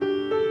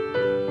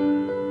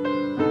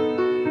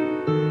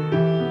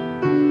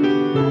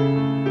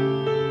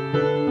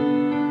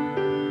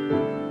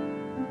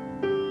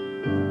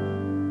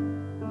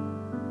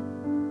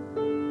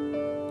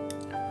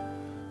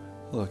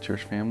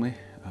church family.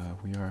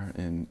 We are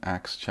in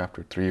Acts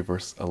chapter 3,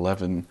 verse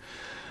 11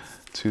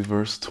 to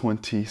verse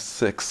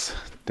 26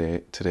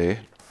 today.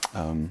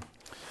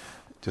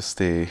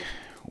 Just a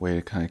way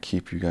to kind of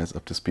keep you guys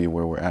up to speed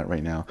where we're at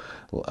right now.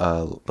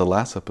 The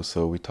last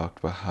episode, we talked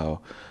about how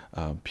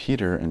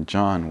Peter and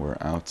John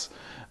were out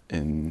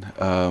in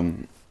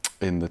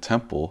the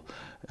temple,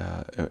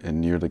 and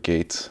near the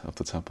gate of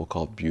the temple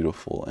called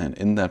Beautiful. And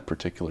in that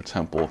particular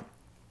temple,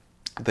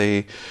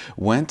 they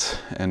went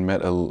and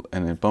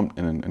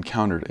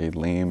encountered a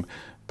lame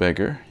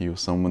beggar. He was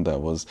someone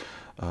that was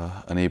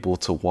unable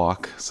to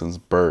walk since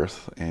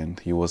birth, and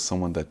he was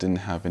someone that didn't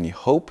have any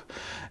hope.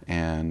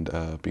 And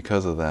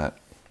because of that,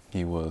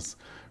 he was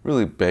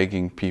really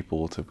begging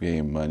people to pay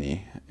him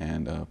money.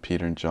 And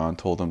Peter and John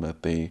told him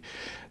that they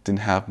didn't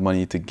have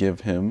money to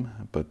give him,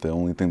 but the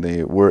only thing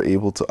they were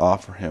able to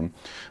offer him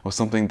was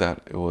something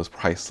that it was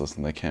priceless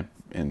and it can't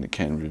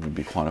even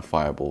be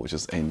quantifiable, which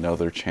is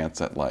another chance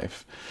at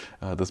life.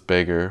 This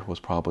beggar was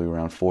probably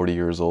around 40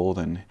 years old,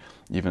 and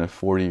even at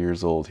 40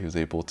 years old, he was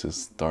able to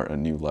start a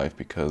new life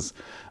because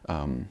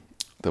the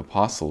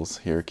apostles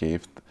here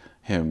gave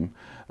him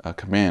a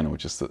command,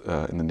 which is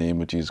in the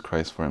name of Jesus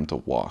Christ, for him to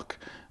walk.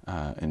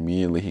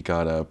 Immediately he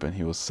got up and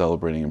he was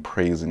celebrating and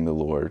praising the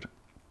Lord.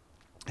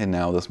 And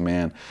now this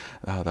man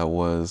that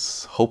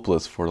was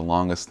hopeless for the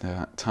longest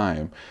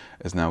time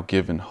is now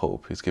given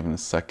hope. He's given a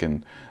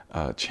second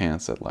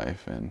chance at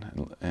life.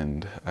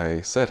 And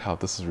I said how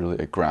this is really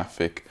a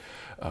graphic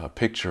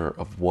picture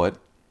of what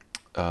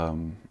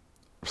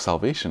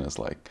salvation is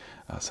like.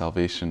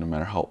 Salvation, no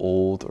matter how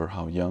old or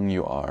how young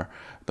you are,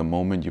 the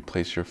moment you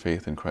place your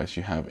faith in Christ,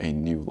 you have a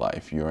new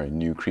life. You are a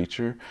new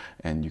creature,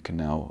 and you can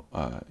now,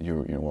 we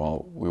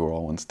were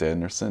all once dead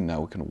in our sin. Now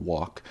we can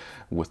walk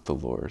with the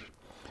Lord.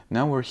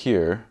 Now we're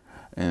here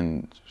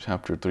in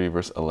chapter 3,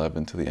 verse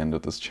 11 to the end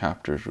of this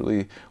chapter is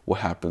really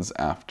what happens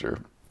after.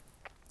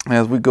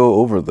 As we go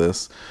over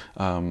this,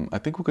 I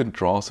think we can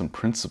draw some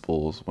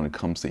principles when it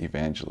comes to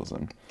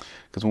evangelism.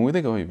 Because when we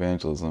think of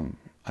evangelism,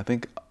 I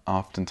think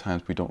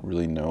oftentimes we don't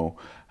really know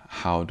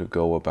how to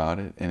go about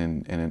it.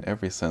 And in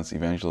every sense,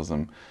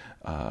 evangelism,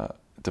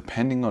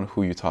 depending on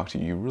who you talk to,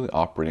 you're really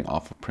operating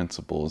off of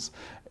principles.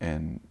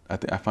 And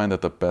I find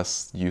that the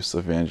best use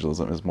of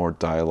evangelism is more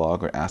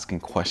dialogue or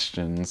asking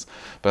questions.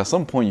 But at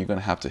some point, you're going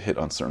to have to hit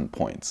on certain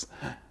points.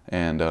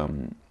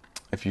 And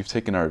if you've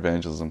taken our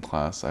evangelism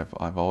class,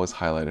 I've always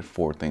highlighted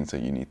 4 things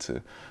that you need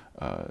to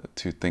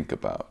think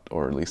about,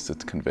 or at least to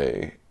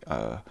convey.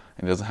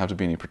 And it doesn't have to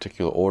be in any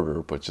particular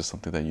order, but just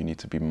something that you need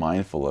to be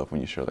mindful of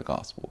when you share the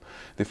gospel.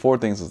 The 4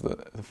 things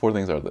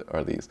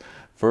are these.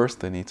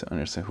 First, they need to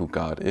understand who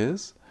God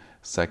is.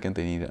 Second,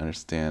 they need to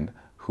understand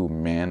who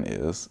man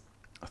is.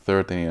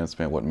 Third, they need to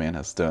understand what man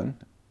has done.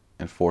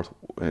 And fourth,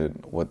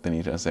 what they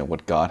need to understand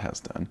what God has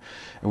done.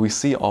 And we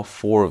see all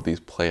 4 of these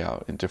play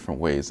out in different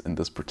ways in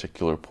this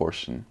particular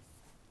portion.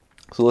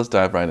 So let's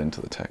dive right into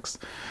the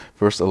text.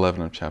 Verse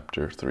 11 of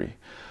chapter 3.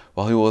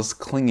 While he was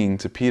clinging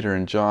to Peter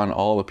and John,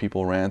 all the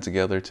people ran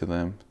together to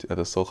them at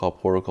the so-called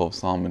portico of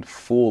Solomon,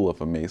 full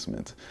of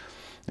amazement.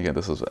 Again,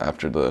 this is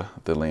after the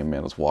lame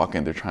man was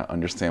walking. They're trying to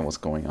understand what's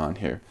going on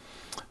here.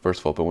 Verse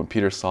 12, but when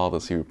Peter saw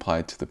this, he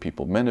replied to the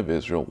people, men of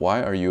Israel,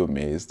 why are you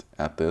amazed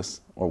at this?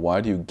 Or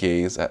why do you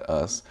gaze at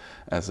us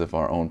as if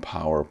our own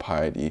power or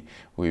piety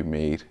we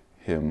made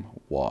him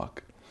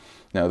walk?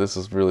 Now, this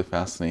is really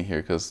fascinating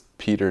here because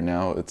Peter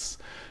now,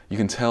 you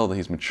can tell that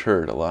he's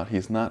matured a lot.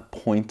 He's not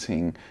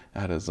pointing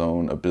at his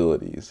own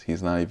abilities.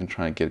 He's not even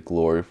trying to get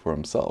glory for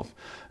himself.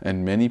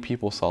 And many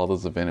people saw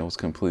this event and was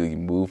completely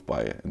moved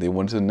by it. And they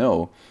wanted to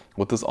know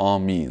what this all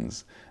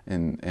means.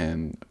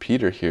 And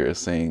Peter here is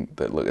saying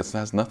that, look, it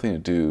has nothing to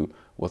do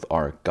with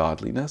our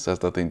godliness. It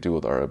has nothing to do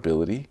with our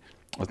ability.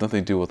 It has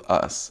nothing to do with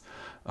us.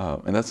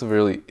 And that's a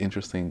really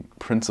interesting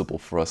principle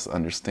for us to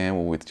understand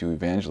when we do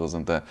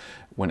evangelism, that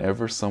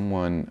whenever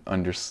someone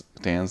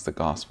understands the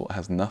gospel, it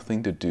has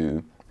nothing to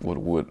do with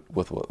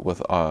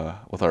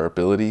our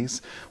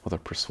abilities, with our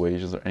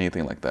persuasions, or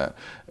anything like that.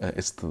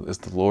 It's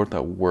the Lord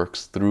that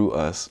works through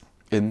us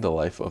in the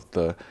life of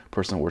the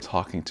person we're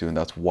talking to, and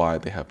that's why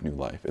they have new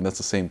life. And that's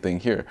the same thing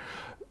here.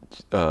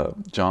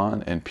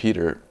 John and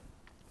Peter,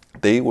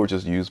 they were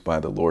just used by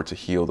the Lord to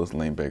heal this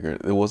lame beggar.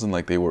 It wasn't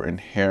like they were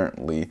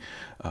inherently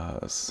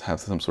have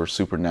some sort of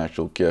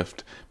supernatural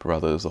gift, but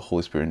rather it was the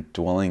Holy Spirit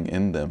dwelling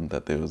in them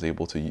that they was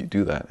able to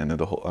do that.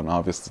 And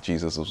obviously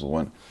Jesus was the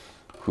one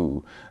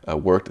who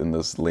worked in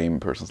this lame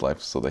person's life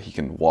so that he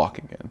can walk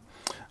again.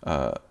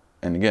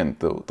 And again,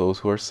 those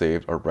who are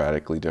saved are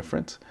radically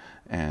different,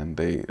 and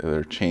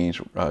they're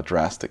changed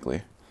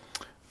drastically.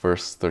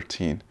 Verse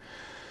 13.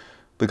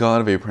 The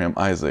God of Abraham,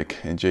 Isaac,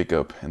 and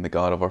Jacob, and the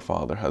God of our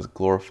father has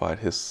glorified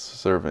his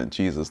servant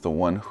Jesus, the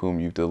one whom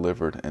you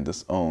delivered and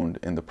disowned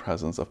in the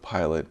presence of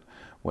Pilate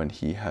when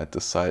he had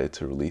decided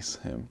to release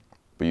him.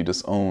 But you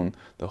disowned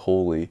the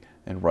holy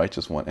and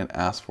righteous one and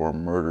asked for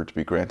murder to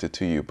be granted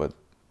to you, but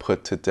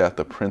put to death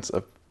the Prince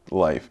of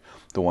Life,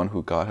 the one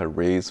who God had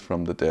raised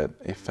from the dead,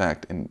 a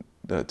fact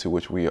to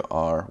which we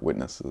are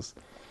witnesses.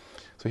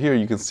 So here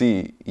you can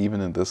see, even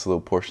in this little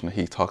portion,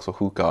 he talks about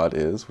who God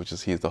is, which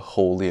is He is the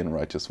holy and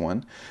righteous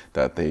one,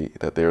 that they're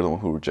the one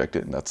who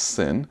rejected, and that's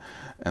sin.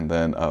 And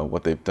then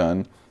what they've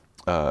done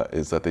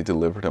is that they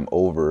delivered him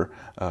over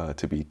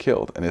to be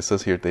killed. And it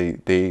says here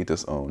they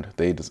disowned.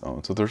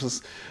 So there's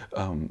this,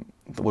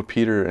 what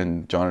Peter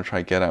and John are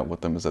trying to get at with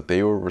them is that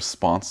they were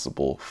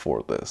responsible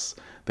for this.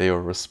 They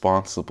are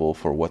responsible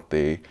for what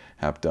they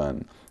have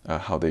done.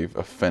 How they've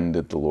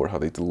offended the Lord, how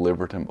they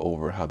delivered him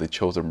over, how they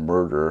chose a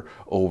murder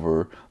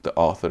over the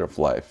author of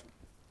life.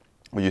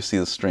 Well, you see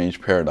the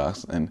strange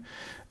paradox, and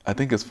I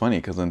think it's funny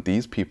because then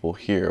these people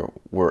here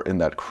were in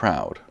that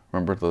crowd.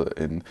 Remember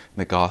in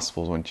the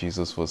Gospels when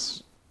Jesus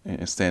was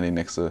standing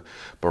next to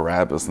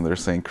Barabbas and they're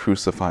saying,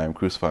 crucify him,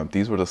 crucify him.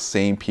 These were the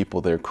same people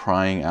there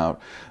crying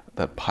out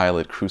that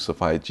Pilate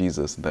crucified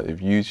Jesus, and that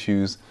if you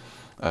choose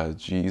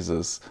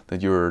Jesus,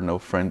 that you're no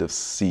friend of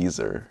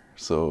Caesar.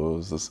 So it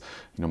was this,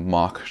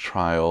 mock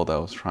trial that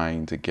was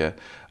trying to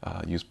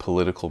use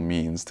political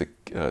means to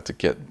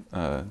get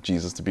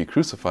Jesus to be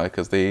crucified,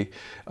 because they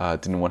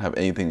didn't want to have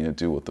anything to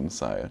do with the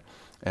Messiah.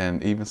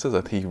 And it even says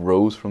that he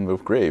rose from the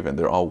grave, and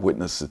they're all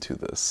witnesses to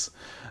this.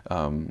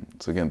 So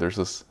again, there's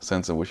this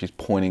sense in which he's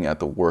pointing at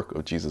the work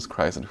of Jesus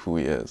Christ and who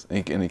he is,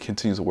 and he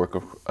continues the work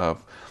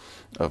of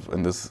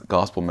in this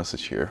gospel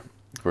message here.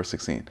 Verse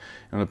 16, and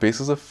on the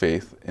basis of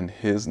faith in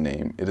his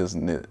name, it is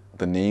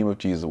the name of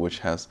Jesus which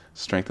has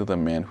strengthened the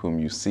man whom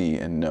you see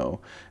and know.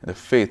 And the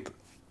faith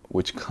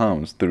which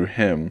comes through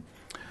him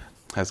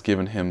has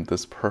given him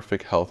this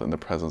perfect health in the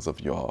presence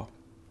of you all.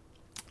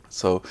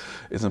 So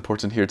it's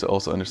important here to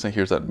also understand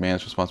here's that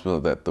man's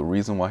responsibility, that the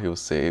reason why he was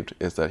saved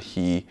is that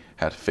he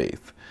had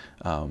faith.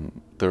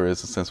 There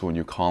is a sense when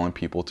you're calling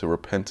people to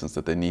repentance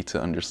that they need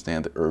to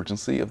understand the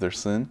urgency of their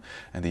sin,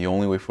 and the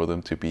only way for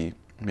them to be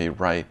made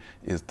right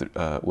is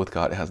with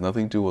God. It has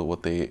nothing to do with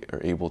what they are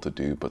able to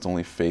do, but it's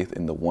only faith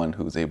in the one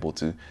who is able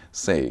to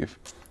save.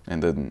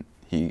 And then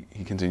he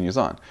continues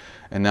on.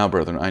 And now,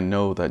 brethren, I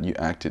know that you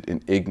acted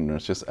in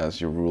ignorance, just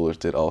as your rulers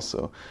did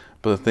also.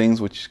 But the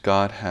things which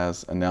God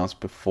has announced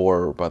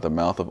before by the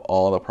mouth of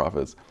all the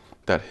prophets,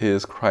 that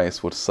his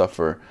Christ would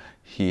suffer,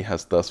 he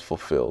has thus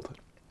fulfilled.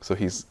 So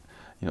he's,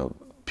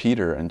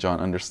 Peter and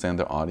John understand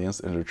their audience,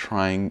 and they're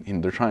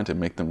trying to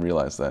make them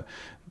realize that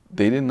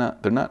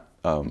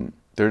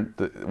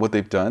what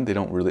they've done, they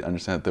don't really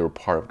understand that they were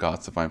part of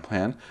God's divine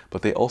plan,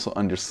 but they also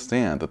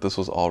understand that this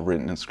was all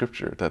written in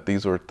Scripture, that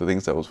these were the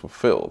things that was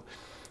fulfilled.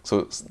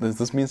 So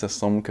this means that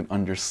someone can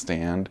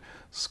understand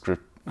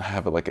Scripture,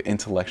 have an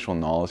intellectual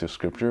knowledge of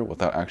Scripture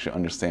without actually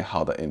understanding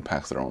how that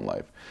impacts their own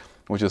life,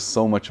 which is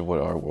so much of what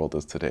our world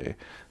is today.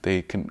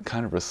 They can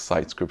kind of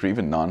recite Scripture.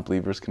 Even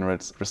non-believers can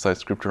recite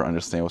Scripture,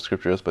 understand what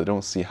Scripture is, but they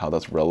don't see how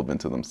that's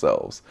relevant to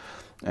themselves.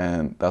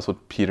 And that's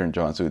what Peter and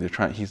John do. They're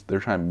trying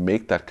to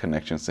make that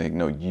connection, saying,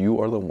 no,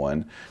 you are the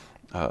one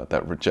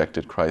that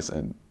rejected Christ,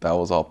 and that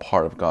was all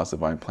part of God's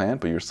divine plan,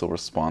 but you're still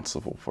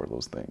responsible for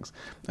those things.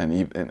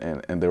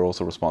 And they're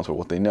also responsible for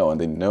what they know, and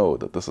they know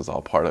that this is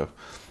all part of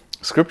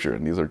Scripture.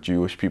 And these are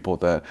Jewish people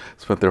that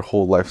spent their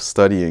whole life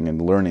studying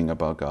and learning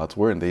about God's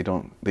word, and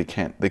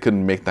they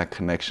couldn't make that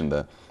connection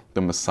that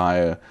the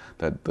Messiah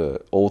that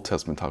the Old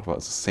Testament talked about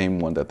is the same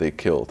one that they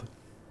killed.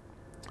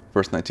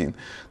 Verse 19,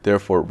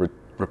 therefore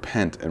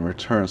repent and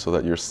return so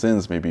that your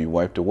sins may be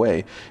wiped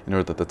away, in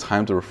order that the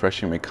times of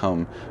refreshing may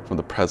come from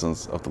the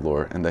presence of the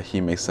Lord, and that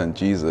he may send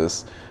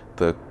Jesus,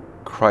 the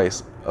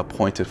Christ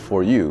appointed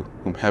for you,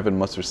 whom heaven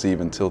must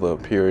receive until the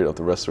period of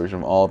the restoration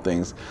of all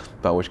things,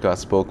 about which God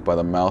spoke by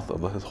the mouth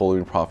of his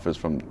holy prophets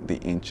from the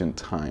ancient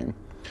time.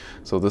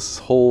 So this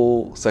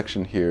whole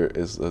section here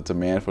is a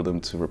demand for them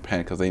to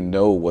repent, because they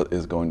know what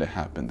is going to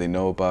happen. They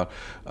know about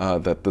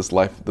that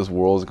this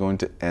world is going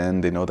to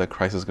end. They know that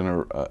Christ is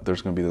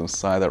there's going to be the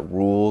Messiah that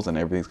rules, and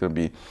everything's going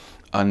to be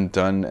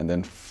undone and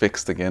then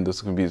fixed again.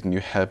 There's going to be a new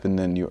heaven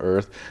and new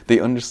earth. They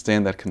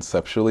understand that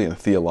conceptually and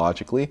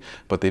theologically,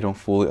 but they don't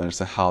fully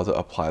understand how to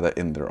apply that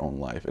in their own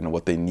life and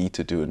what they need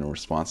to do in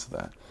response to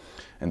that.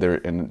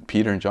 And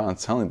Peter and John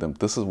is telling them,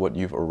 this is what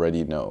you've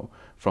already know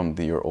from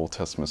your Old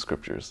Testament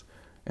scriptures.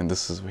 And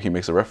he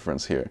makes a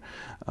reference here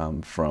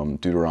from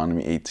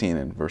Deuteronomy 18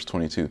 and verse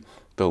 22.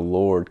 The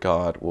Lord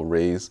God will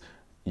raise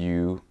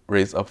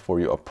up for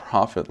you a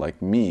prophet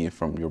like me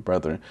from your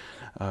brethren.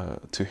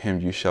 To him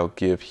you shall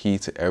give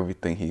heed to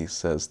everything he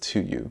says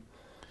to you.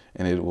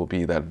 And it will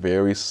be that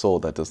very soul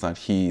that does not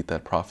heed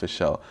that prophet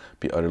shall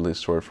be utterly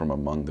destroyed from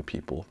among the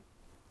people.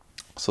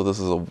 So this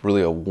is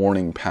really a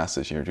warning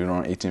passage here.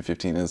 Deuteronomy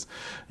 18:15 is,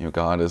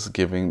 God is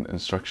giving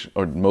instruction,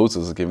 or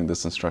Moses is giving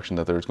this instruction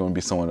that there's going to be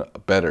someone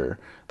better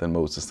than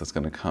Moses that's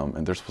going to come,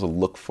 and they're supposed to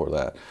look for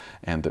that.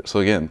 And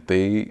so again,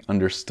 they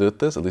understood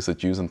this, at least the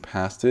Jews in the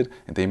past did,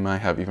 and they might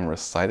have even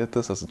recited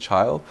this as a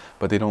child,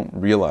 but they don't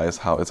realize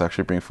how it's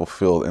actually being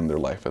fulfilled in their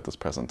life at this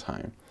present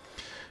time.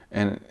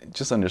 And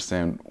just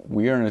understand,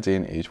 we are in a day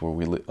and age where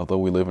although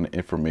we live in an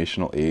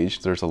informational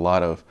age, there's a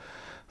lot of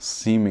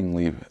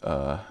seemingly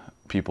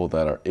people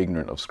that are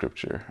ignorant of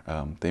Scripture.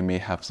 They may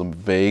have some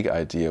vague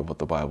idea of what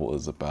the Bible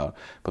is about,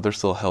 but they're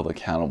still held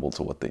accountable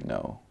to what they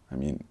know. I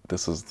mean,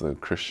 this is the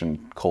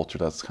Christian culture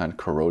that's kind of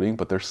corroding,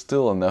 but there's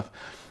still enough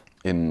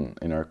in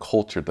our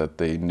culture that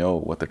they know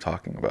what they're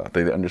talking about.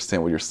 They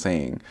understand what you're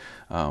saying.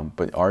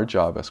 But our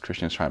job as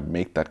Christians is try to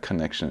make that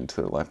connection into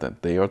their life,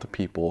 that they are the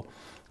people.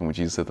 And when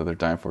Jesus said that they're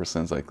dying for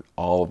sins, like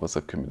all of us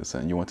have committed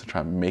sin, you want to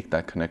try to make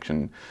that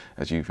connection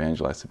as you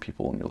evangelize to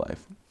people in your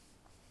life.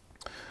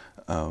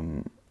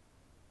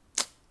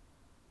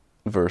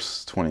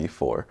 Verse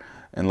 24,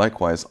 and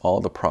likewise all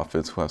the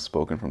prophets who have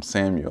spoken from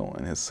Samuel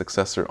and his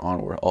successor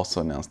onward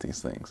also announced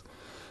these things.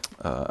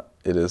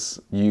 It is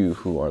you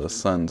who are the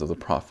sons of the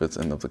prophets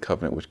and of the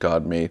covenant which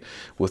God made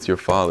with your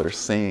father,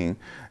 saying,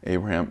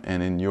 Abraham,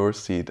 and in your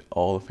seed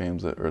all the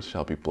families of the earth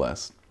shall be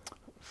blessed.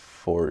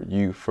 For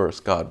you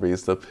first God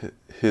raised up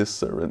his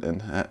servant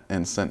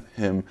and sent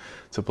him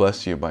to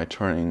bless you by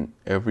turning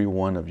every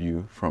one of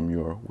you from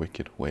your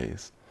wicked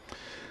ways.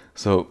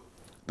 So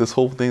this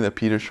whole thing that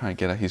Peter's trying to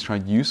get at, he's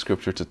trying to use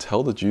scripture to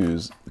tell the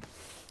Jews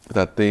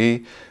that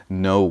they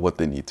know what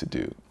they need to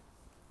do.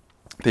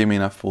 They may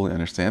not fully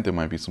understand, there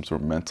might be some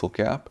sort of mental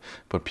gap,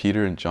 but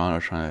Peter and John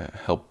are trying to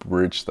help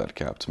bridge that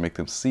gap to make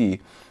them see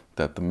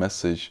that the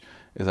message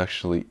is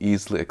actually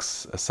easily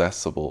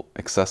accessible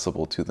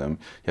to them,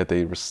 yet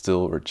they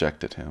still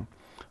rejected him.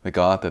 The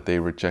God that they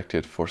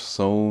rejected for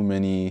so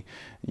many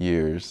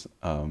years,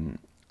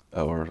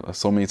 or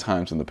so many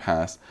times in the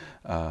past,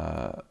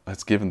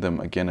 has given them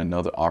again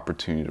another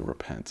opportunity to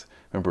repent.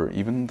 Remember,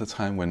 even the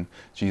time when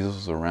Jesus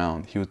was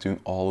around, he was doing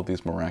all of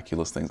these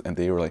miraculous things, and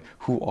they were like,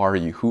 who are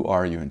you? Who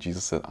are you? And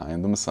Jesus said, I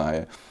am the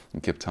Messiah,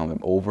 and kept telling them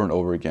over and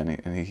over again.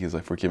 And he's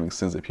like forgiving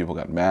sins, that people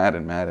got mad,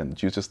 and the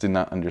Jews just did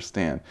not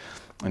understand.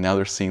 And now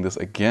they're seeing this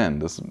again,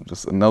 this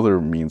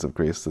another means of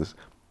grace, this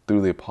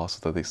through the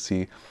apostles, that they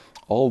see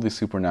all of these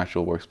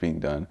supernatural works being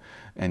done,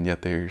 and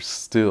yet they're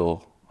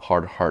still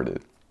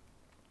hard-hearted.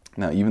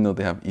 Now, even though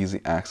they have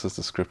easy access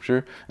to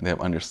scripture and they have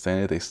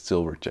understanding, they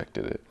still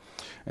rejected it.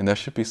 And that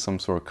should be some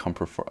sort of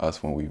comfort for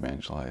us when we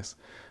evangelize.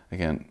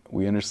 Again,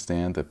 we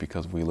understand that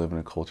because we live in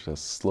a culture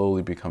that's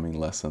slowly becoming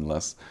less and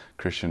less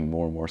Christian,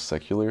 more and more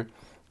secular,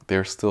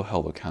 they're still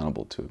held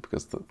accountable to it,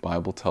 because the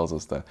Bible tells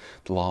us that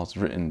the law is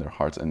written in their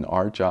hearts, and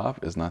our job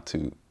is not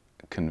to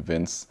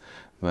convince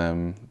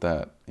them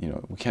that,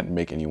 we can't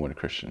make anyone a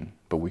Christian,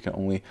 but we can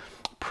only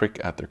prick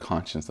at their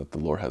conscience that the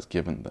Lord has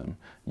given them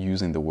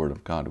using the Word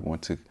of God. We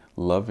want to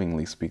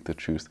lovingly speak the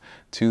truth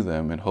to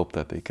them and hope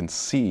that they can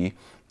see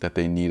that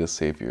they need a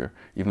Savior.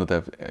 Even though they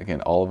have,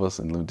 again, all of us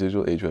in the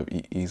digital age, we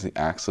have easy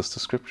access to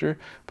Scripture,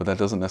 but that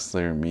doesn't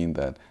necessarily mean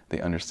that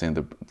they understand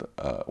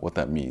what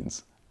that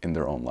means in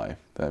their own life.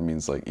 That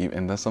means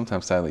and that's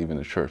sometimes sadly even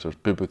in the church, there's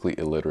biblically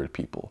illiterate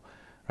people,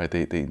 right?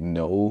 They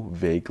know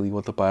vaguely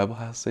what the Bible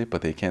has to say,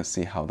 but they can't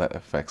see how that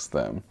affects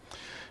them.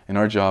 And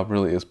our job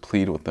really is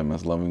plead with them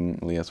as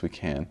lovingly as we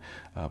can,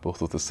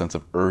 both with a sense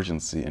of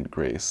urgency and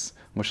grace,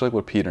 much like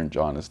what Peter and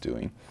John is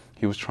doing.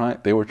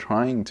 They were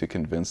trying to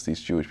convince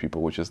these Jewish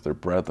people, which is their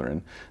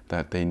brethren,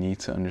 that they need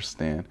to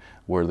understand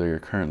where they are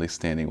currently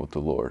standing with the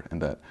Lord,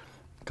 and that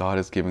God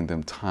is giving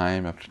them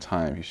time after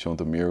time. He's shown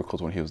the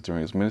miracles when he was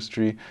during his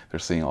ministry. They're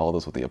seeing all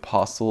this with the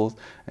apostles,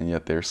 and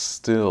yet they're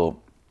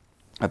still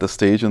at the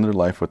stage in their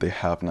life where they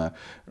have not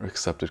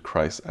accepted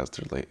Christ as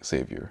their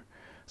Savior.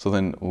 So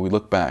then when we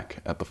look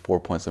back at the 4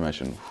 points I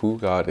mentioned, who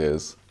God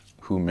is,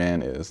 who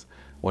man is,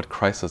 what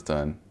Christ has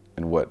done,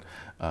 and what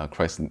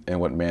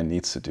what man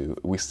needs to do,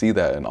 we see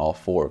that in all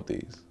 4 of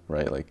these,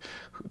 right?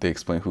 They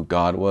explain who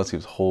God was. He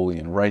was holy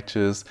and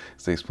righteous.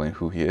 They explain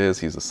who he is.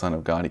 He's the Son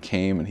of God. He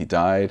came and he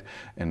died.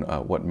 And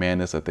what man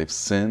is, that they've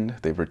sinned.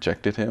 They've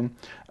rejected him.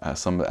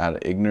 Some out of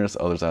ignorance,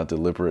 others out of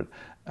deliberate,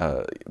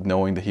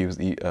 knowing that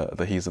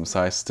that he's the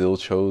Messiah, still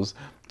chose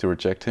to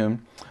reject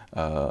him.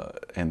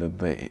 And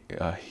then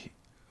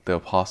the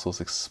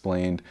apostles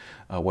explained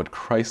what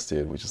Christ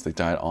did, which is they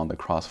died on the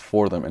cross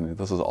for them, and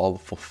this is all the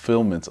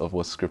fulfillment of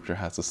what Scripture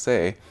has to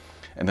say.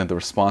 And then the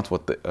response,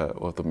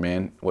 what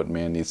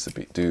man needs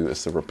to do,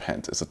 is to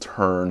repent, is to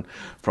turn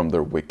from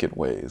their wicked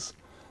ways,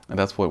 and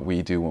that's what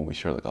we do when we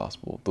share the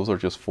gospel. Those are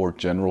just 4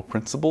 general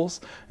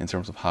principles in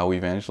terms of how we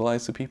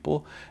evangelize to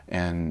people,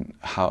 and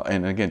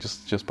again,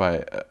 just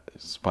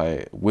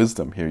by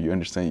wisdom here, you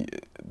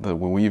understand that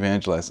when we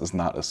evangelize, it's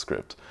not a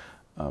script.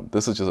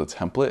 This is just a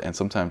template, and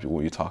sometimes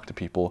when you talk to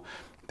people,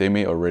 they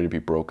may already be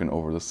broken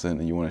over the sin,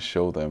 and you want to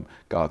show them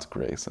God's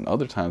grace. And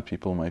other times,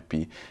 people might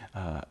be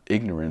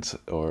ignorant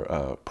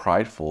or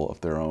prideful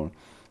of their own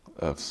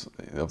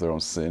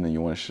sin, and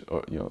you want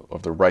to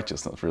of their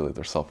righteousness, really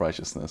their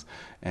self-righteousness,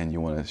 and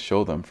you want to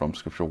show them from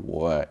Scripture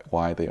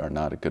why they are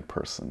not a good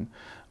person.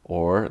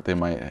 Or they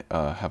might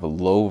have a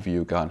low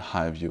view of God and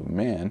high view of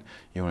man.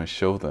 You want to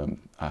show them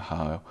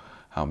how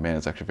man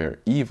is actually very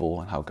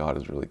evil and how God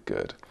is really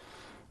good.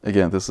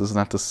 Again, this is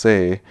not to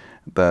say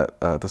that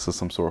this is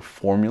some sort of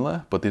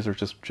formula, but these are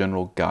just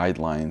general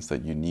guidelines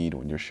that you need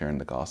when you're sharing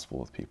the gospel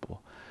with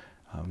people.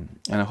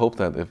 And I hope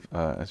that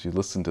as you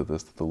listen to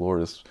this, that the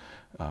Lord is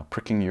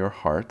pricking your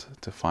heart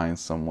to find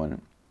someone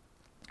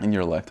in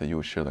your life that you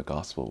would share the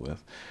gospel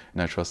with.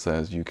 And I trust that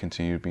as you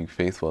continue being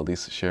faithful, at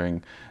least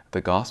sharing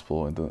the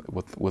gospel and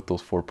with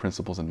those 4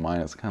 principles in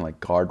mind, it's kind of like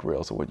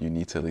guardrails of what you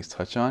need to at least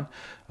touch on.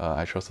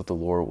 I trust that the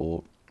Lord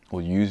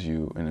will use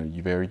you in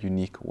a very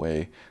unique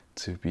way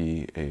to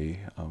be a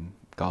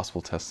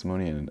gospel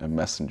testimony and a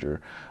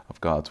messenger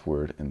of God's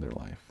word in their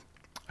life.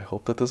 I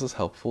hope that this is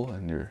helpful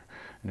in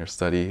your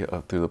study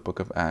through the book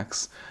of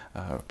Acts.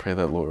 Pray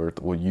that Lord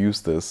will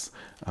use this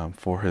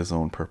for His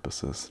own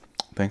purposes.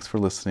 Thanks for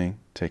listening.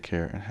 Take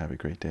care and have a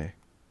great day.